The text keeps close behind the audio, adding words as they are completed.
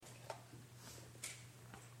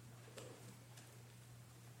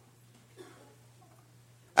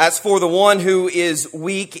As for the one who is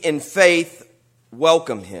weak in faith,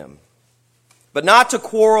 welcome him, but not to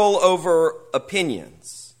quarrel over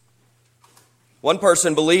opinions. One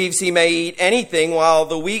person believes he may eat anything, while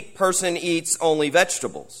the weak person eats only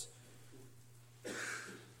vegetables.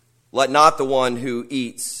 Let not the one who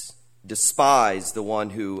eats despise the one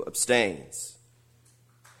who abstains.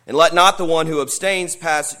 And let not the one who abstains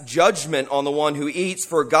pass judgment on the one who eats,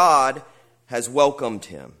 for God has welcomed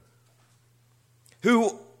him.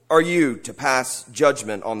 Who are you to pass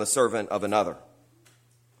judgment on the servant of another?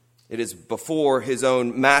 It is before his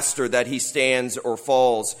own master that he stands or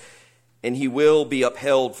falls, and he will be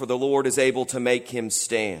upheld, for the Lord is able to make him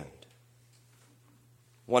stand.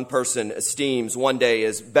 One person esteems one day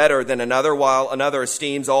as better than another, while another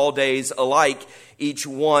esteems all days alike. Each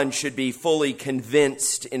one should be fully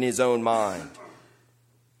convinced in his own mind.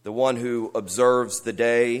 The one who observes the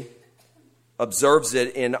day observes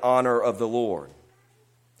it in honor of the Lord.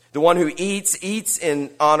 The one who eats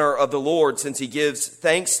in honor of the Lord, since he gives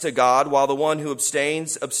thanks to God, while the one who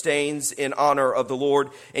abstains in honor of the Lord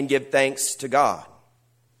and gives thanks to God.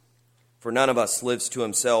 For none of us lives to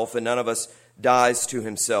himself, and none of us dies to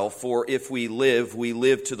himself. For if we live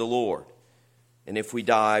to the Lord. And if we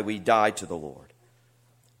die to the Lord.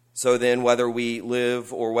 So then, whether we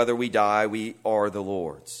live or whether we die, we are the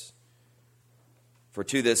Lord's. For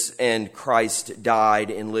to this end Christ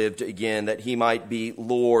died and lived again, that he might be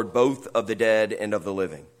Lord both of the dead and of the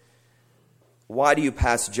living. Why do you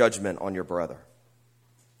pass judgment on your brother?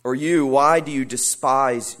 Or you, why do you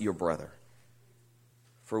despise your brother?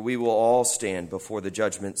 For we will all stand before the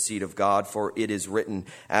judgment seat of God, for it is written,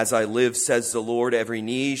 As I live, says the Lord, every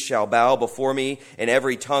knee shall bow before me, and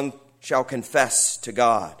every tongue shall confess to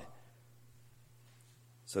God.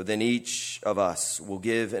 So then each of us will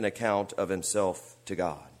give an account of himself to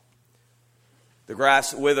God. The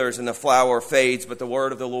grass withers and the flower fades, but the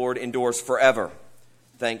word of the Lord endures forever.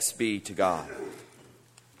 Thanks be to God.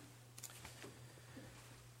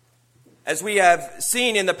 As we have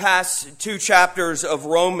seen in the past 2 chapters of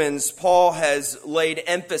Romans, Paul has laid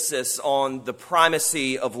emphasis on the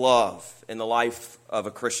primacy of love in the life of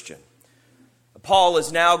a Christian. Paul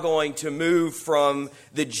is now going to move from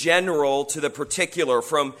the general to the particular,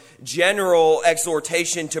 from general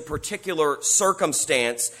exhortation to particular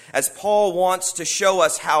circumstance, as Paul wants to show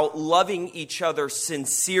us how loving each other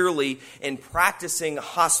sincerely and practicing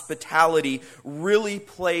hospitality really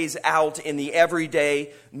plays out in the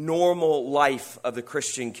everyday, normal life of the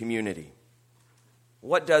Christian community.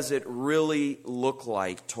 What does it really look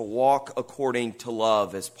like to walk according to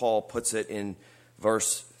love, as Paul puts it in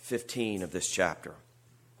verse 15 of this chapter?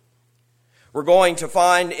 We're going to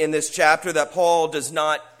find in this chapter that Paul does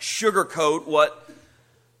not sugarcoat what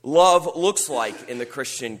love looks like in the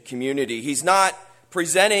Christian community. He's not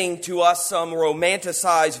presenting to us some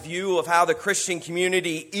romanticized view of how the Christian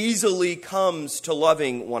community easily comes to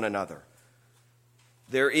loving one another.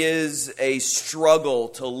 There is a struggle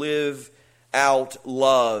to live out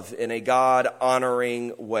love in a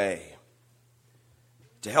God-honoring way.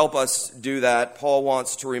 To help us do that, Paul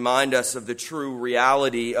wants to remind us of the true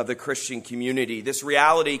reality of the Christian community. This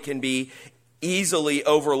reality can be easily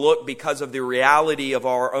overlooked because of the reality of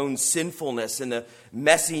our own sinfulness and the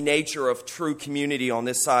messy nature of true community on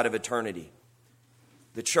this side of eternity.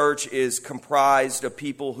 The church is comprised of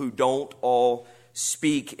people who don't all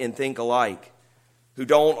speak and think alike, who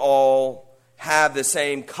don't all have the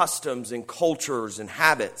same customs and cultures and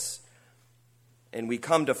habits. And we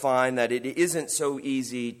come to find that it isn't so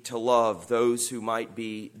easy to love those who might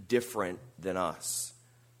be different than us.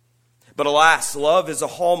 But alas, love is a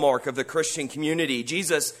hallmark of the Christian community.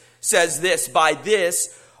 Jesus says this, "By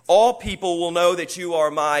this, all people will know that you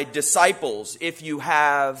are my disciples if you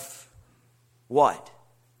have" what?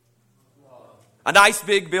 A nice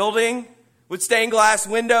big building with stained glass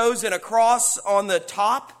windows and a cross on the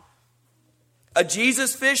top? A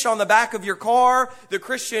Jesus fish on the back of your car, the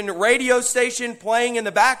Christian radio station playing in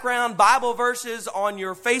the background, Bible verses on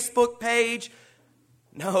your Facebook page?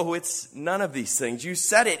 No, it's none of these things. You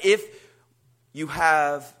said it. If you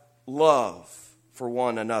have love for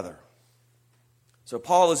one another. So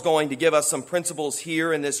Paul is going to give us some principles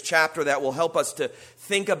here in this chapter that will help us to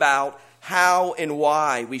think about how and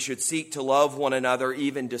why we should seek to love one another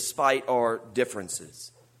even despite our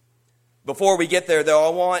differences. Before we get there, though, I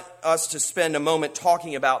want us to spend a moment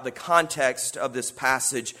talking about the context of this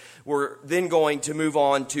passage. We're then going to move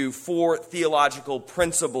on to 4 theological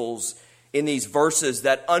principles in these verses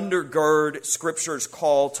that undergird Scripture's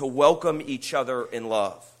call to welcome each other in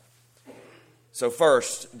love. So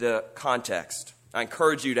first, the context. I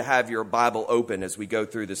encourage you to have your Bible open as we go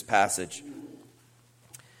through this passage.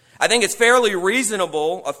 I think it's a fairly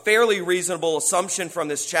reasonable assumption from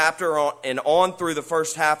this chapter and on through the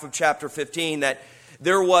first half of chapter 15 that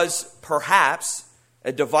there was perhaps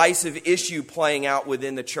a divisive issue playing out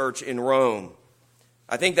within the church in Rome.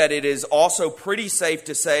 I think that it is also pretty safe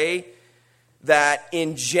to say that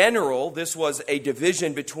in general, this was a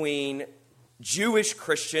division between Jewish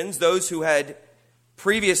Christians, those who had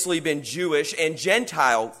previously been Jewish, and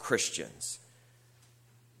Gentile Christians.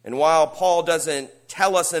 And while Paul doesn't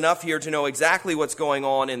tell us enough here to know exactly what's going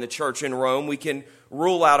on in the church in Rome, we can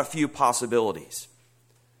rule out a few possibilities.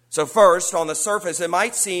 So first, on the surface, it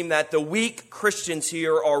might seem that the weak Christians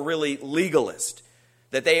here are really legalist,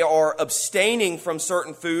 that they are abstaining from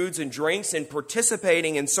certain foods and drinks and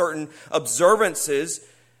participating in certain observances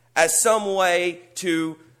as some way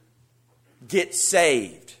to get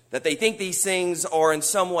saved, that they think these things are in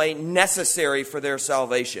some way necessary for their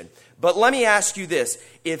salvation. But let me ask you this.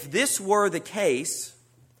 If this were the case,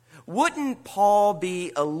 wouldn't Paul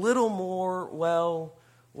be a little more,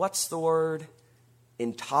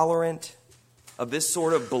 intolerant of this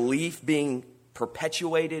sort of belief being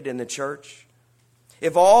perpetuated in the church?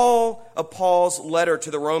 If all of Paul's letter to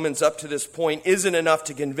the Romans up to this point isn't enough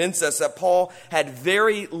to convince us that Paul had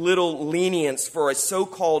very little lenience for a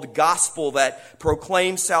so-called gospel that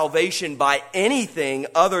proclaims salvation by anything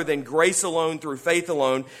other than grace alone through faith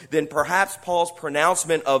alone, then perhaps Paul's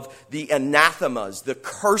pronouncement of the anathemas, the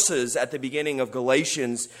curses at the beginning of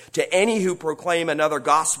Galatians to any who proclaim another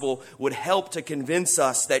gospel would help to convince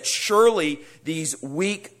us that surely these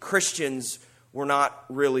weak Christians were not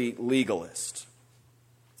really legalist.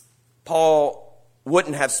 Paul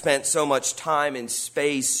wouldn't have spent so much time and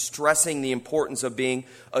space stressing the importance of being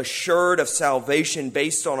assured of salvation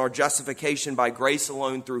based on our justification by grace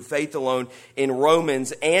alone through faith alone in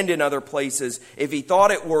Romans and in other places if he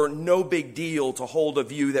thought it were no big deal to hold a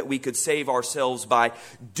view that we could save ourselves by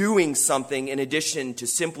doing something in addition to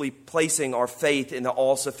simply placing our faith in the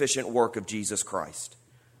all-sufficient work of Jesus Christ.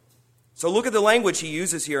 So look at the language he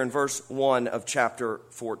uses here in verse 1 of chapter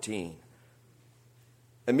 14.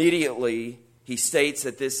 Immediately, he states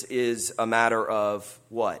that this is a matter of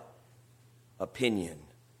what? Opinion.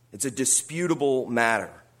 It's a disputable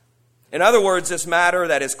matter. In other words, this matter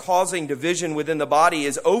that is causing division within the body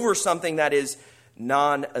is over something that is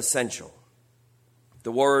non-essential.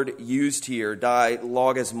 The word used here,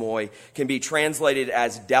 dilogismoi, can be translated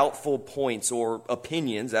as doubtful points or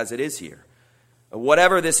opinions, as it is here.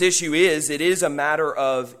 Whatever this issue is, it is a matter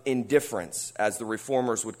of indifference, as the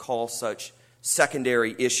reformers would call such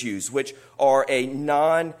secondary issues, which are a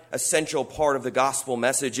non-essential part of the gospel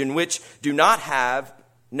message and which do not have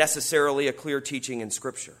necessarily a clear teaching in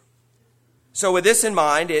Scripture. So with this in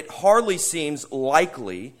mind, it hardly seems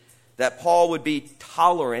likely that Paul would be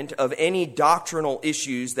tolerant of any doctrinal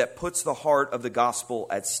issues that puts the heart of the gospel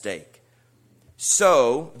at stake.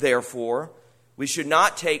 So, therefore, we should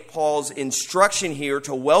not take Paul's instruction here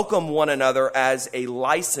to welcome one another as a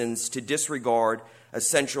license to disregard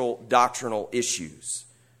essential doctrinal issues.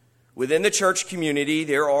 Within the church community,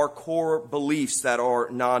 there are core beliefs that are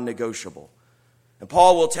non-negotiable. And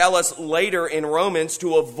Paul will tell us later in Romans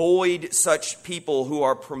to avoid such people who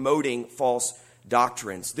are promoting false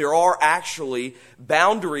doctrines. There are actually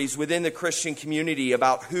boundaries within the Christian community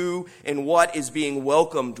about who and what is being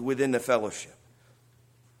welcomed within the fellowship.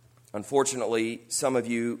 Unfortunately, some of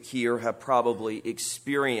you here have probably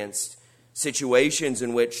experienced situations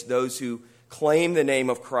in which those who claim the name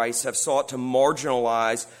of Christ have sought to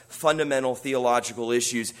marginalize fundamental theological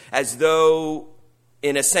issues as though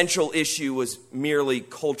an essential issue was merely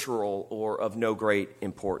cultural or of no great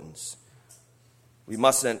importance. We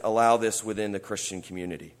mustn't allow this within the Christian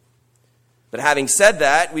community. But having said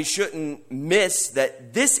that, we shouldn't miss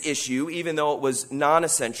that this issue, even though it was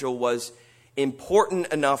non-essential, was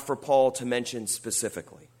important enough for Paul to mention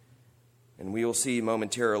specifically. And we will see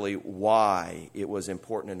momentarily why it was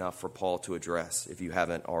important enough for Paul to address, if you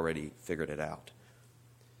haven't already figured it out.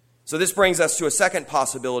 So this brings us to a second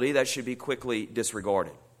possibility that should be quickly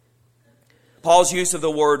disregarded. Paul's use of the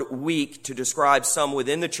word weak to describe some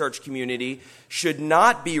within the church community should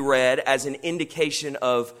not be read as an indication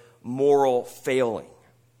of moral failing.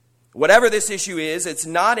 Whatever this issue is, it's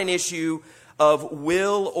not an issue of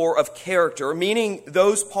will or of character, meaning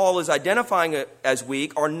those Paul is identifying as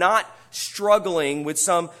weak are not struggling with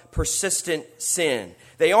some persistent sin.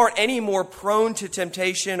 They aren't any more prone to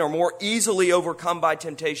temptation or more easily overcome by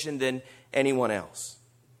temptation than anyone else.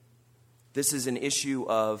 This is an issue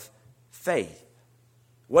of faith.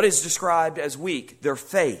 What is described as weak? Their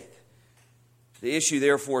faith. The issue,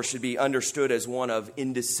 therefore, should be understood as one of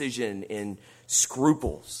indecision and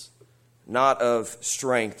scruples. not of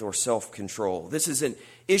strength or self-control. This is an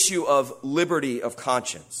issue of liberty of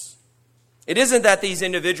conscience. It isn't that these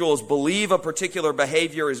individuals believe a particular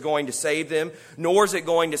behavior is going to save them, nor is it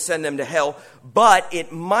going to send them to hell, but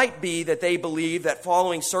it might be that they believe that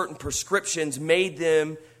following certain prescriptions made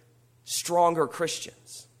them stronger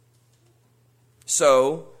Christians.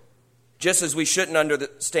 So, just as we shouldn't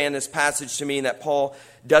understand this passage to mean that Paul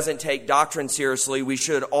doesn't take doctrine seriously, we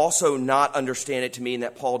should also not understand it to mean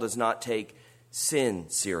that Paul does not take sin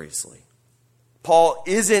seriously. Paul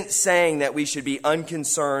isn't saying that we should be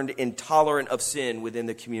unconcerned, intolerant of sin within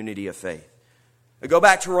the community of faith. Go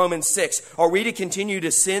back to Romans 6. Are we to continue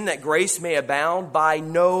to sin that grace may abound? By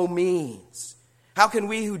no means. How can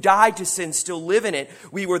we who died to sin still live in it?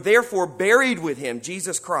 We were therefore buried with him,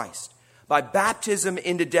 Jesus Christ, by baptism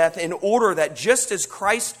into death, in order that just as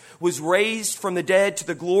Christ was raised from the dead to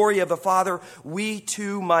the glory of the Father, we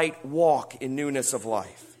too might walk in newness of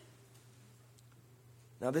life.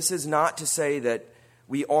 Now, this is not to say that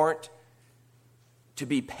we aren't to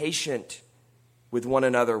be patient with one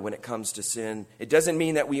another when it comes to sin. It doesn't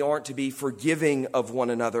mean that we aren't to be forgiving of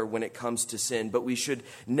one another when it comes to sin, but we should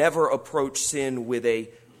never approach sin with a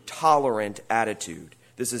tolerant attitude.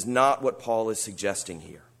 This is not what Paul is suggesting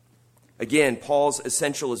here. Again, Paul's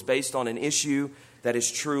essential is based on an issue that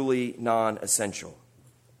is truly non-essential.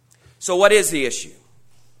 So what is the issue?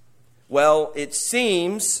 Well, it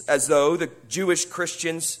seems as though the Jewish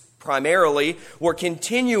Christians primarily were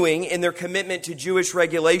continuing in their commitment to Jewish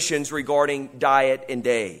regulations regarding diet and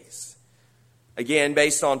days. Again,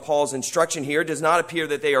 based on Paul's instruction here, it does not appear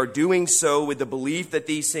that they are doing so with the belief that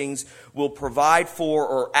these things will provide for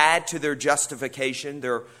or add to their justification,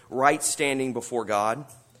 their right standing before God.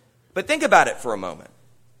 But think about it for a moment.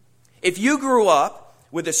 If you grew up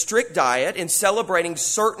with a strict diet and celebrating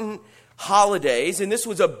certain holidays, and this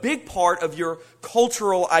was a big part of your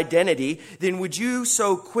cultural identity, then would you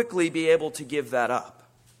so quickly be able to give that up?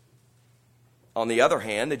 On the other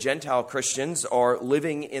hand, the Gentile Christians are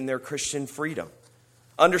living in their Christian freedom,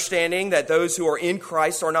 understanding that those who are in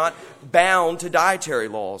Christ are not bound to dietary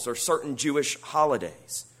laws or certain Jewish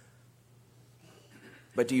holidays.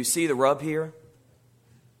 But do you see the rub here?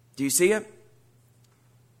 Do you see it?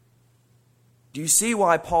 Do you see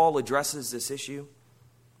why Paul addresses this issue?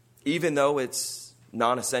 Even though it's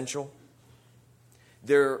non-essential,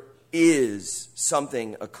 there is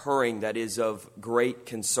something occurring that is of great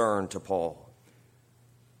concern to Paul.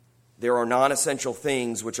 There are non-essential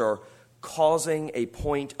things which are causing a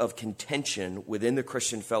point of contention within the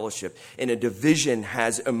Christian fellowship, and a division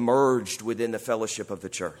has emerged within the fellowship of the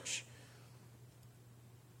church.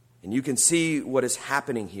 And you can see what is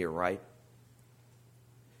happening here, right?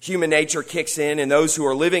 Human nature kicks in, and those who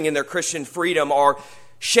are living in their Christian freedom are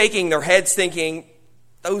shaking their heads thinking,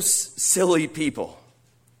 those silly people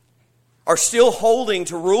are still holding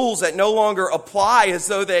to rules that no longer apply, as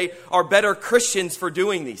though they are better Christians for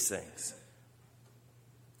doing these things.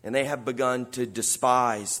 And they have begun to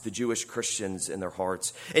despise the Jewish Christians in their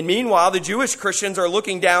hearts. And meanwhile, the Jewish Christians are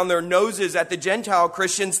looking down their noses at the Gentile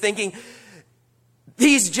Christians thinking,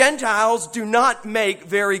 these Gentiles do not make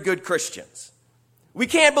very good Christians. We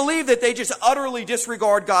can't believe that they just utterly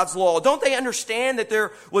disregard God's law. Don't they understand that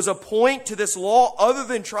there was a point to this law other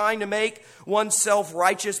than trying to make oneself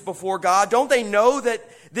righteous before God? Don't they know that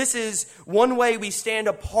this is one way we stand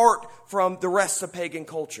apart from the rest of pagan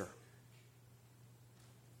culture?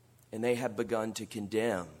 And they have begun to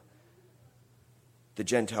condemn the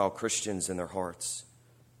Gentile Christians in their hearts.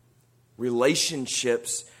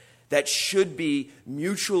 Relationships that should be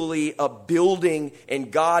mutually upbuilding and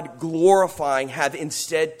God glorifying have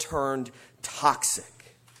instead turned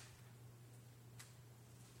toxic.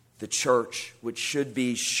 The church, which should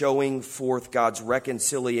be showing forth God's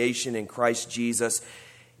reconciliation in Christ Jesus,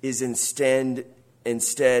 is instead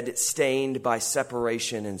stained by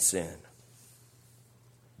separation and sin.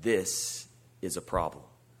 This is a problem.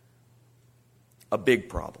 A big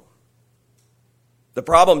problem. The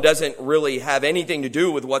problem doesn't really have anything to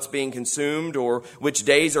do with what's being consumed or which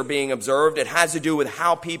days are being observed. It has to do with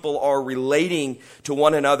how people are relating to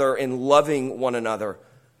one another and loving one another.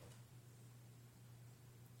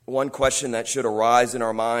 One question that should arise in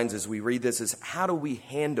our minds as we read this is, how do we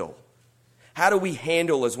handle,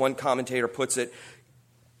 as one commentator puts it,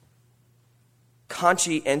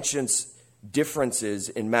 conscientious differences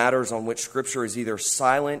in matters on which Scripture is either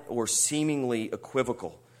silent or seemingly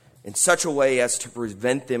equivocal, in such a way as to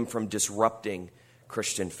prevent them from disrupting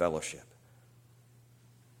Christian fellowship?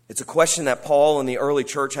 It's a question that Paul and the early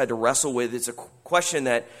church had to wrestle with. It's a question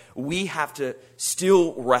that we have to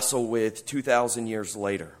still wrestle with 2,000 years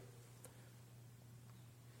later.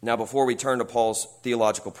 Now, before we turn to Paul's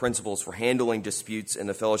theological principles for handling disputes in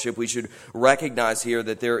the fellowship, we should recognize here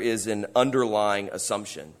that there is an underlying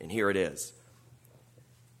assumption, and here it is.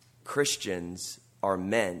 Christians are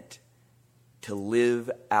meant to live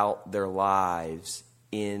out their lives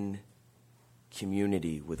in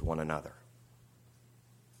community with one another.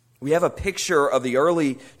 We have a picture of the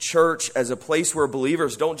early church as a place where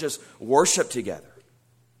believers don't just worship together.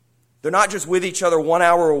 They're not just with each other 1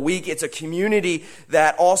 hour a week. It's a community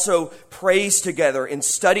that also prays together and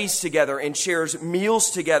studies together and shares meals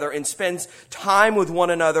together and spends time with one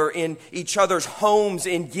another in each other's homes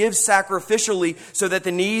and gives sacrificially so that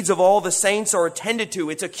the needs of all the saints are attended to.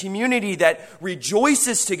 It's a community that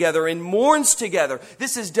rejoices together and mourns together.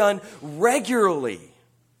 This is done regularly.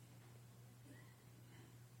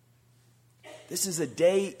 This is a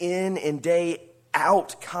day in and day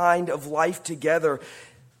out kind of life together.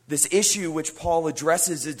 This issue which Paul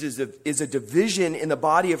addresses is a division in the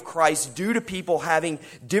body of Christ due to people having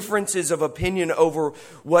differences of opinion over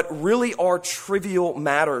what really are trivial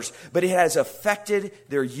matters, but it has affected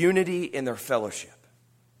their unity and their fellowship.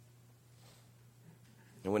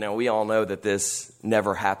 And now we all know that this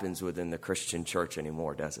never happens within the Christian church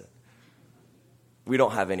anymore, does it? We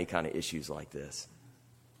don't have any kind of issues like this.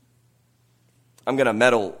 I'm going to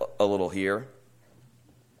meddle a little here.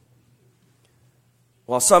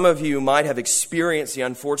 While some of you might have experienced the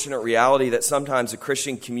unfortunate reality that sometimes the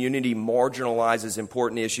Christian community marginalizes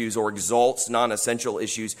important issues or exalts non-essential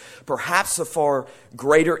issues, perhaps a far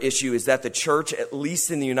greater issue is that the church, at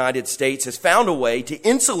least in the United States, has found a way to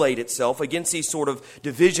insulate itself against these sort of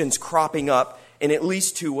divisions cropping up in at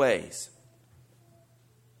least two ways.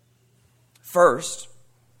 First,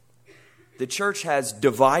 the church has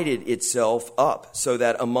divided itself up so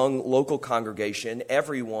that among local congregation,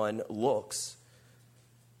 everyone looks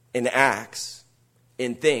and acts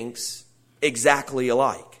and thinks exactly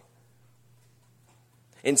alike.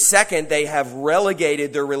 And second, they have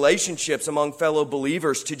relegated their relationships among fellow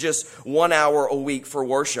believers to just 1 hour a week for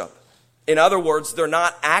worship. In other words, they're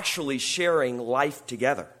not actually sharing life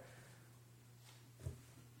together.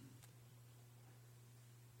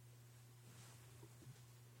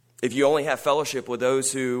 If you only have fellowship with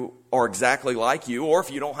those who are exactly like you, or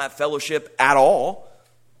if you don't have fellowship at all,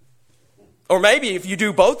 or maybe if you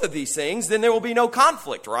do both of these things, then there will be no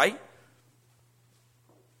conflict, right?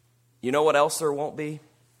 You know what else there won't be?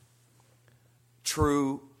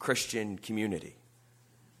 True Christian community.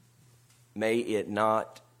 May it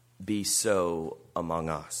not be so among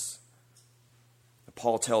us.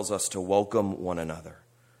 Paul tells us to welcome one another.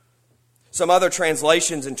 Some other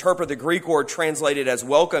translations interpret the Greek word translated as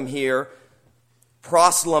welcome here,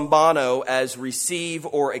 proslambano, as receive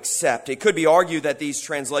or accept. It could be argued that these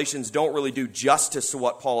translations don't really do justice to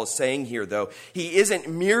what Paul is saying here, though. He isn't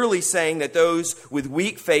merely saying that those with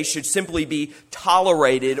weak faith should simply be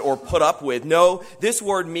tolerated or put up with. No, this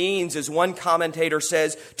word means, as one commentator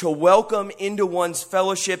says, to welcome into one's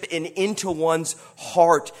fellowship and into one's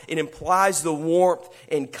heart. It implies the warmth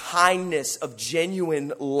and kindness of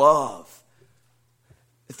genuine love.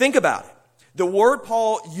 Think about it. The word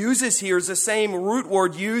Paul uses here is the same root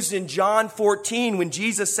word used in John 14 when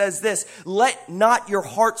Jesus says this, "Let not your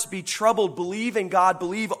hearts be troubled. Believe in God.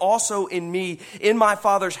 Believe also in me. In my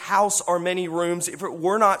Father's house are many rooms. If it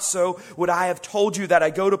were not so, would I have told you that I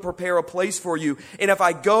go to prepare a place for you? And if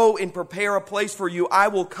I go and prepare a place for you, I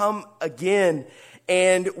will come again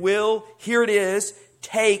and will," here it is,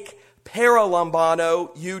 "take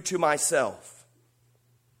paralambano you to myself,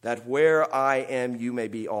 that where I am you may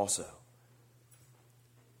be also."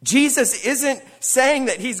 Jesus isn't saying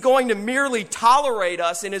that he's going to merely tolerate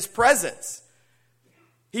us in his presence.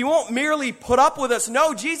 He won't merely put up with us.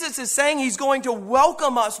 No, Jesus is saying he's going to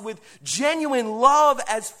welcome us with genuine love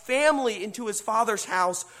as family into his Father's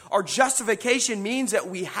house. Our justification means that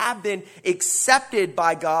we have been accepted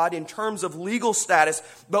by God in terms of legal status,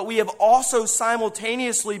 but we have also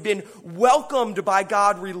simultaneously been welcomed by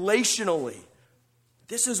God relationally.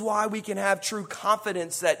 This is why we can have true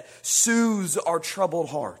confidence that soothes our troubled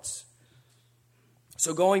hearts.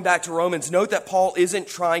 So going back to Romans, note that Paul isn't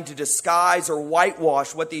trying to disguise or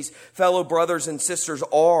whitewash what these fellow brothers and sisters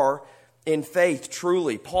are in faith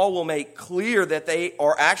truly. Paul will make clear that they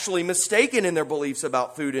are actually mistaken in their beliefs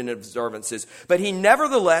about food and observances. But he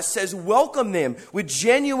nevertheless says welcome them with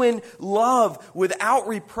genuine love, without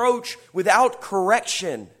reproach, without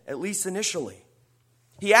correction, at least initially.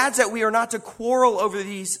 He adds that we are not to quarrel over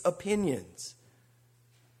these opinions.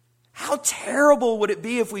 How terrible would it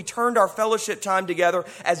be if we turned our fellowship time together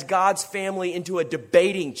as God's family into a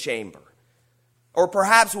debating chamber? Or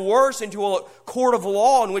perhaps worse, into a court of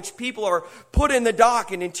law in which people are put in the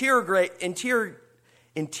dock and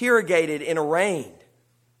interrogated and arraigned.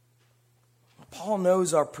 Paul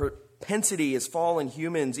knows our propensity as fallen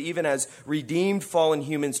humans, even as redeemed fallen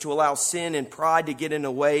humans, to allow sin and pride to get in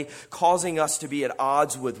the way, causing us to be at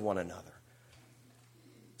odds with one another.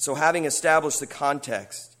 So having established the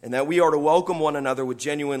context and that we are to welcome one another with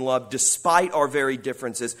genuine love despite our very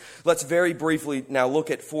differences, let's very briefly now look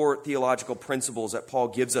at 4 theological principles that Paul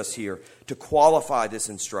gives us here to qualify this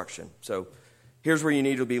instruction. So here's where you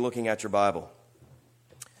need to be looking at your Bible.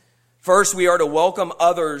 First, we are to welcome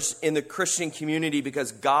others in the Christian community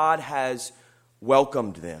because God has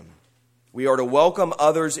welcomed them. We are to welcome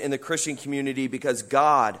others in the Christian community because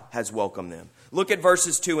God has welcomed them. Look at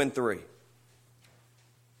verses 2 and 3.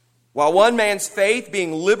 While one man's faith,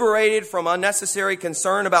 being liberated from unnecessary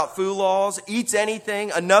concern about food laws, eats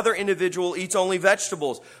anything, another individual eats only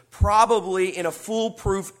vegetables, probably in a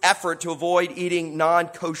foolproof effort to avoid eating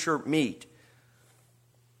non-kosher meat.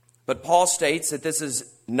 But Paul states that this is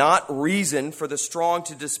not reason for the strong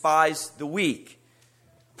to despise the weak,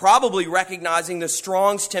 probably recognizing the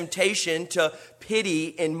strong's temptation to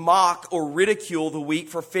pity and mock or ridicule the weak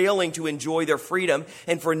for failing to enjoy their freedom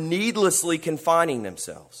and for needlessly confining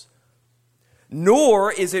themselves.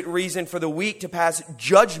 Nor is it reason for the weak to pass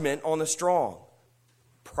judgment on the strong,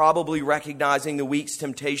 probably recognizing the weak's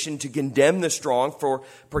temptation to condemn the strong for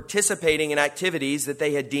participating in activities that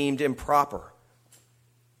they had deemed improper.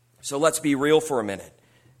 So let's be real for a minute.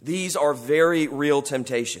 These are very real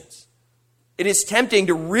temptations. It is tempting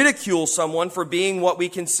to ridicule someone for being what we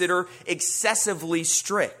consider excessively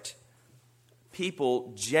strict.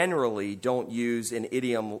 People generally don't use an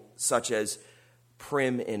idiom such as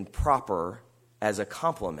prim and proper as a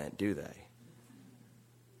compliment, do they?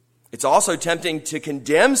 It's also tempting to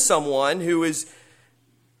condemn someone who is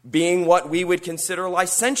being what we would consider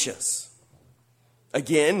licentious.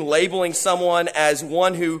 Again, labeling someone as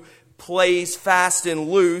one who plays fast and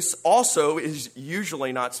loose also is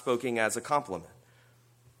usually not spoken as a compliment.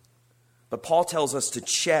 But Paul tells us to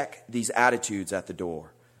check these attitudes at the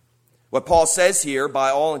door. What Paul says here, by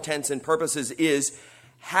all intents and purposes, is,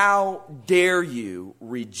 how dare you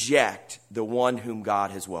reject the one whom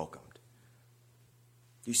God has welcomed?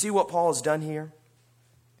 Do you see what Paul has done here?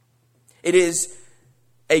 It is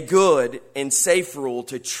a good and safe rule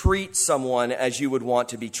to treat someone as you would want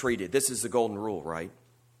to be treated. This is the golden rule, right?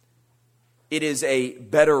 It is a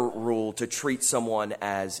better rule to treat someone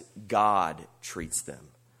as God treats them.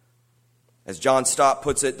 As John Stott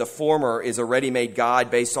puts it, the former is a ready-made guide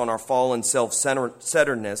based on our fallen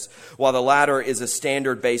self-centeredness, while the latter is a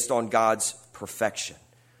standard based on God's perfection.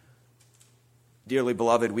 Dearly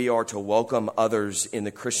beloved, we are to welcome others in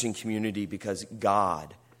the Christian community because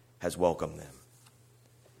God has welcomed them.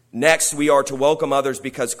 Next, we are to welcome others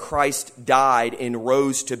because Christ died and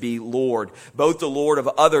rose to be Lord, both the Lord of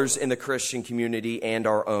others in the Christian community and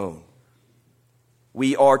our own.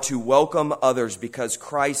 We are to welcome others because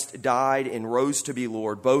Christ died and rose to be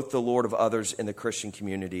Lord, both the Lord of others in the Christian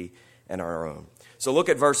community and our own. So look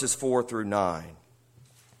at verses 4 through 9.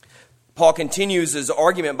 Paul continues his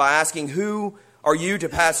argument by asking, who are you to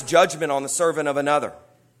pass judgment on the servant of another?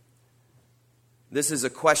 This is a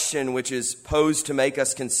question which is posed to make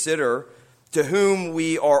us consider to whom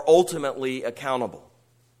we are ultimately accountable.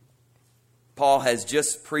 Paul has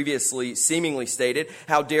just previously seemingly stated,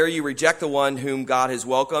 how dare you reject the one whom God has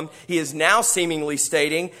welcomed? He is now seemingly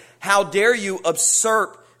stating, how dare you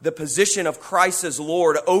usurp the position of Christ as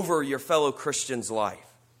Lord over your fellow Christian's life?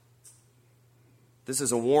 This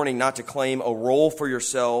is a warning not to claim a role for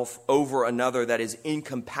yourself over another that is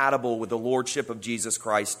incompatible with the lordship of Jesus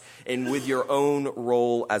Christ and with your own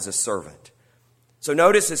role as a servant. So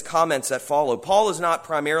notice his comments that follow. Paul is not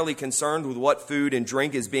primarily concerned with what food and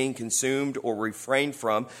drink is being consumed or refrained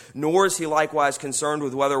from, nor is he likewise concerned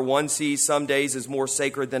with whether one sees some days as more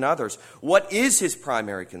sacred than others. What is his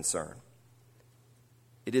primary concern?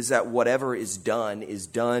 It is that whatever is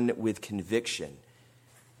done with conviction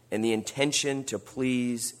and the intention to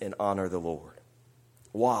please and honor the Lord.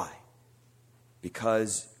 Why?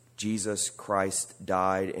 Because Jesus Christ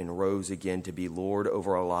died and rose again to be Lord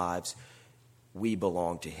over our lives. We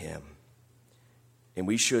belong to him. And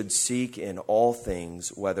we should seek in all things,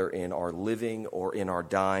 whether in our living or in our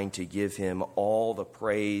dying, to give him all the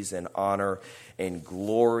praise and honor and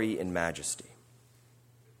glory and majesty.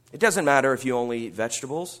 It doesn't matter if you only eat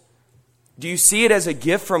vegetables. Do you see it as a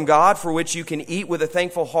gift from God for which you can eat with a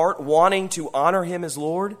thankful heart, wanting to honor him as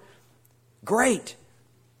Lord? Great.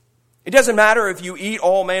 It doesn't matter if you eat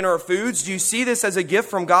all manner of foods. Do you see this as a gift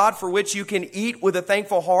from God for which you can eat with a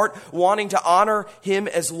thankful heart, wanting to honor him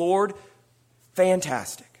as Lord?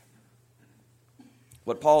 Fantastic.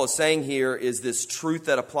 What Paul is saying here is this truth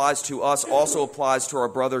that applies to us also applies to our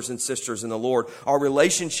brothers and sisters in the Lord. Our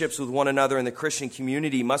relationships with one another in the Christian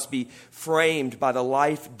community must be framed by the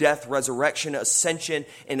life, death, resurrection, ascension,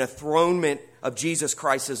 and enthronement of Jesus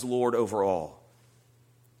Christ as Lord over all.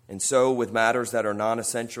 And so, with matters that are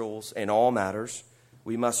non-essentials and all matters,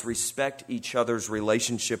 we must respect each other's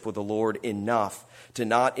relationship with the Lord enough to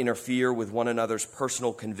not interfere with one another's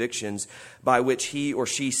personal convictions by which he or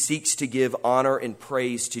she seeks to give honor and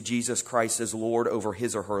praise to Jesus Christ as Lord over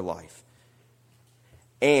his or her life.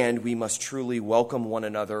 And we must truly welcome one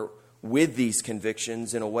another with these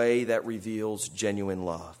convictions in a way that reveals genuine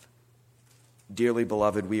love. Dearly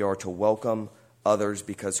beloved, we are to welcome others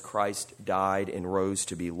because Christ died and rose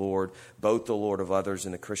to be Lord, both the Lord of others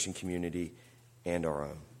in the Christian community and our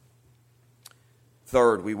own.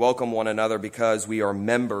 Third, we welcome one another because we are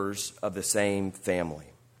members of the same family.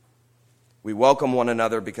 We welcome one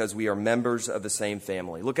another because we are members of the same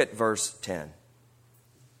family. Look at verse 10.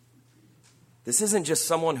 This isn't just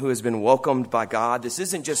someone who has been welcomed by God. This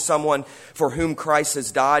isn't just someone for whom Christ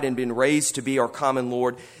has died and been raised to be our common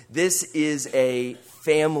Lord. This is a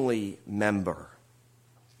family member.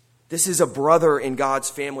 This is a brother in God's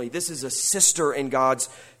family. This is a sister in God's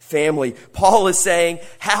family. Paul is saying,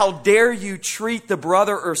 how dare you treat the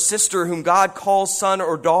brother or sister whom God calls son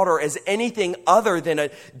or daughter as anything other than a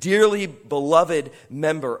dearly beloved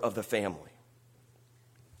member of the family?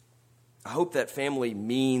 I hope that family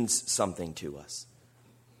means something to us.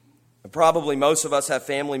 And probably most of us have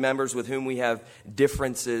family members with whom we have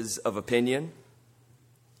differences of opinion.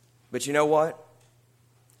 But you know what?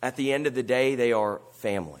 At the end of the day, they are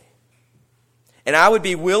family. And I would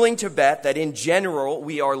be willing to bet that in general,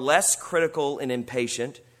 we are less critical and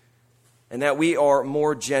impatient, and that we are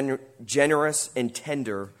more generous and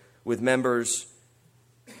tender with members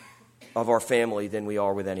of our family than we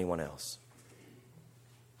are with anyone else.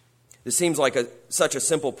 This seems like such a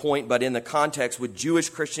simple point, but in the context with Jewish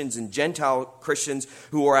Christians and Gentile Christians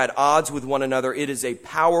who are at odds with one another, it is a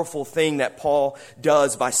powerful thing that Paul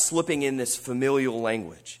does by slipping in this familial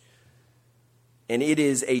language. And it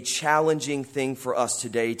is a challenging thing for us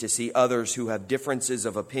today to see others who have differences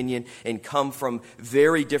of opinion and come from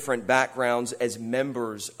very different backgrounds as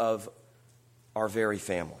members of our very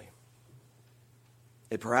family.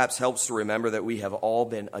 It perhaps helps to remember that we have all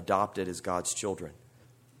been adopted as God's children.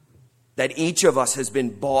 That each of us has been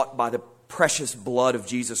bought by the precious blood of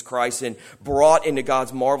Jesus Christ and brought into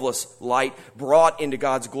God's marvelous light, brought into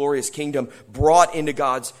God's glorious kingdom, brought into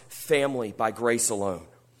God's family by grace alone.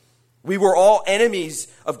 We were all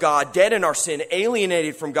enemies of God, dead in our sin,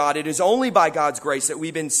 alienated from God. It is only by God's grace that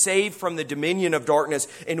we've been saved from the dominion of darkness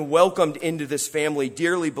and welcomed into this family.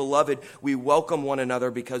 Dearly beloved, we welcome one another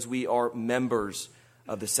because we are members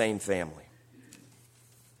of the same family.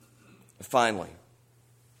 Finally,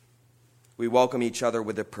 we welcome each other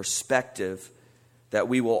with the perspective that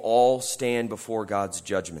we will all stand before God's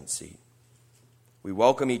judgment seat. We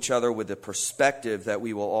welcome each other with the perspective that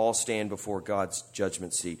we will all stand before God's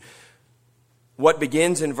judgment seat. What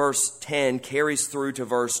begins in verse 10 carries through to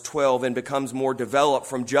verse 12 and becomes more developed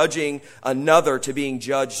from judging another to being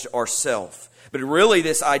judged ourselves. But really,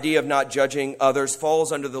 this idea of not judging others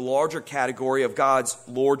falls under the larger category of God's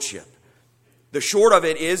lordship. The short of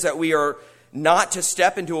it is that we are not to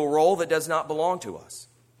step into a role that does not belong to us.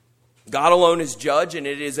 God alone is judge, and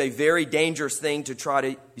it is a very dangerous thing to try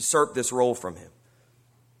to usurp this role from him.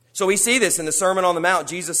 So we see this in the Sermon on the Mount.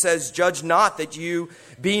 Jesus says, "Judge not that you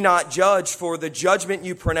be not judged, for the judgment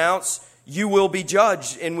you pronounce, you will be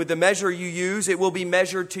judged, and with the measure you use, it will be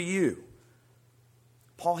measured to you."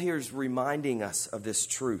 Paul here is reminding us of this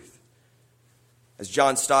truth. As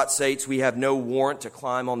John Stott states, we have no warrant to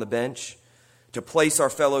climb on the bench, to place our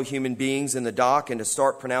fellow human beings in the dock, and to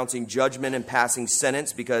start pronouncing judgment and passing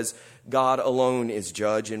sentence, because God alone is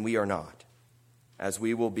judge and we are not, as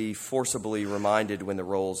we will be forcibly reminded when the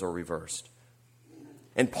roles are reversed.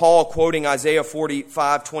 And Paul, quoting Isaiah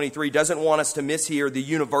 45:23, doesn't want us to miss here the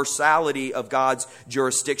universality of God's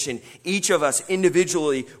jurisdiction. Each of us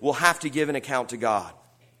individually will have to give an account to God.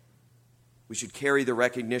 We should carry the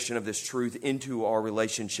recognition of this truth into our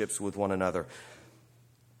relationships with one another.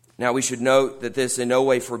 Now, we should note that this in no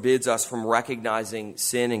way forbids us from recognizing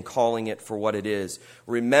sin and calling it for what it is.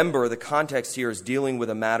 Remember, the context here is dealing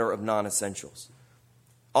with a matter of non-essentials.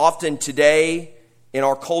 Often today, in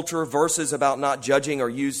our culture, verses about not judging are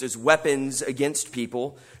used as weapons against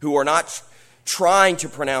people who are not trying to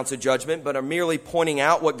pronounce a judgment, but are merely pointing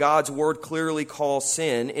out what God's word clearly calls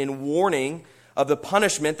sin and warning of the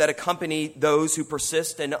punishment that accompany those who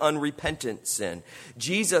persist in unrepentant sin.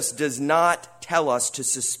 Jesus does not tell us to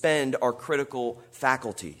suspend our critical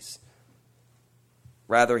faculties.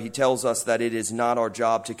 Rather, he tells us that it is not our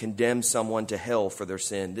job to condemn someone to hell for their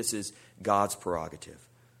sin. This is God's prerogative.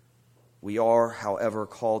 We are, however,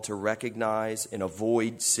 called to recognize and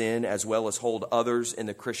avoid sin as well as hold others in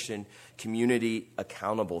the Christian community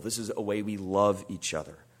accountable. This is a way we love each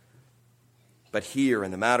other. But here,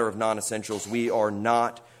 in the matter of non-essentials, we are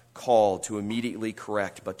not called to immediately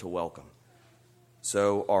correct, but to welcome.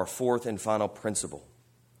 So our fourth and final principle,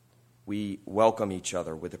 we welcome each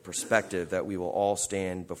other with the perspective that we will all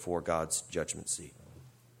stand before God's judgment seat.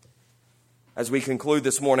 As we conclude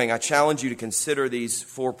this morning, I challenge you to consider these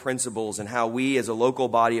four principles and how we as a local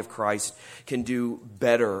body of Christ can do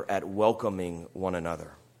better at welcoming one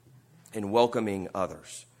another and welcoming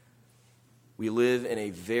others. We live in a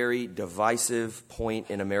very divisive point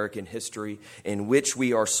in American history in which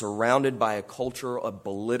we are surrounded by a culture of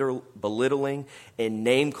belittling and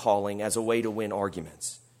name-calling as a way to win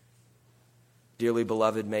arguments. Dearly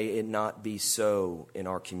beloved, may it not be so in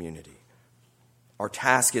our community. Our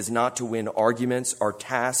task is not to win arguments. Our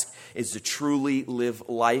task is to truly live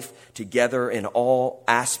life together in all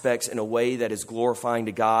aspects in a way that is glorifying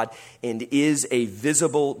to God and is a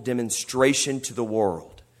visible demonstration to the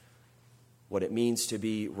world what it means to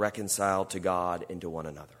be reconciled to God and to one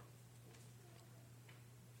another.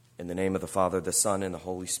 In the name of the Father, the Son, and the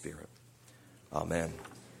Holy Spirit. Amen.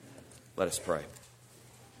 Let us pray.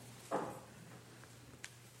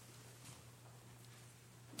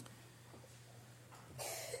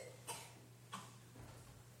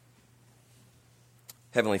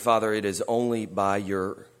 Heavenly Father, it is only by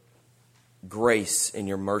your grace and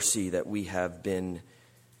your mercy that we have been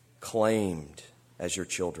claimed as your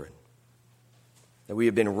children, that we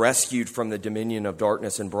have been rescued from the dominion of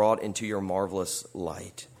darkness and brought into your marvelous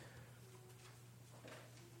light.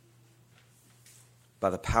 By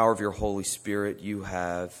the power of your Holy Spirit, you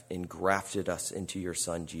have engrafted us into your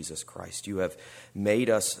Son, Jesus Christ. You have made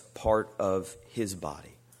us part of his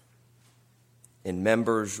body and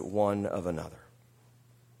members one of another.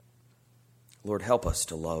 Lord, help us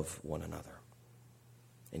to love one another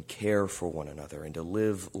and care for one another and to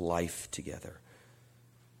live life together.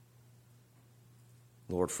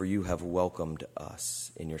 Lord, for you have welcomed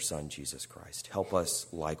us in your Son, Jesus Christ. Help us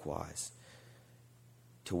likewise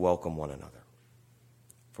to welcome one another.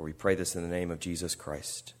 For we pray this in the name of Jesus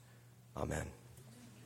Christ. Amen.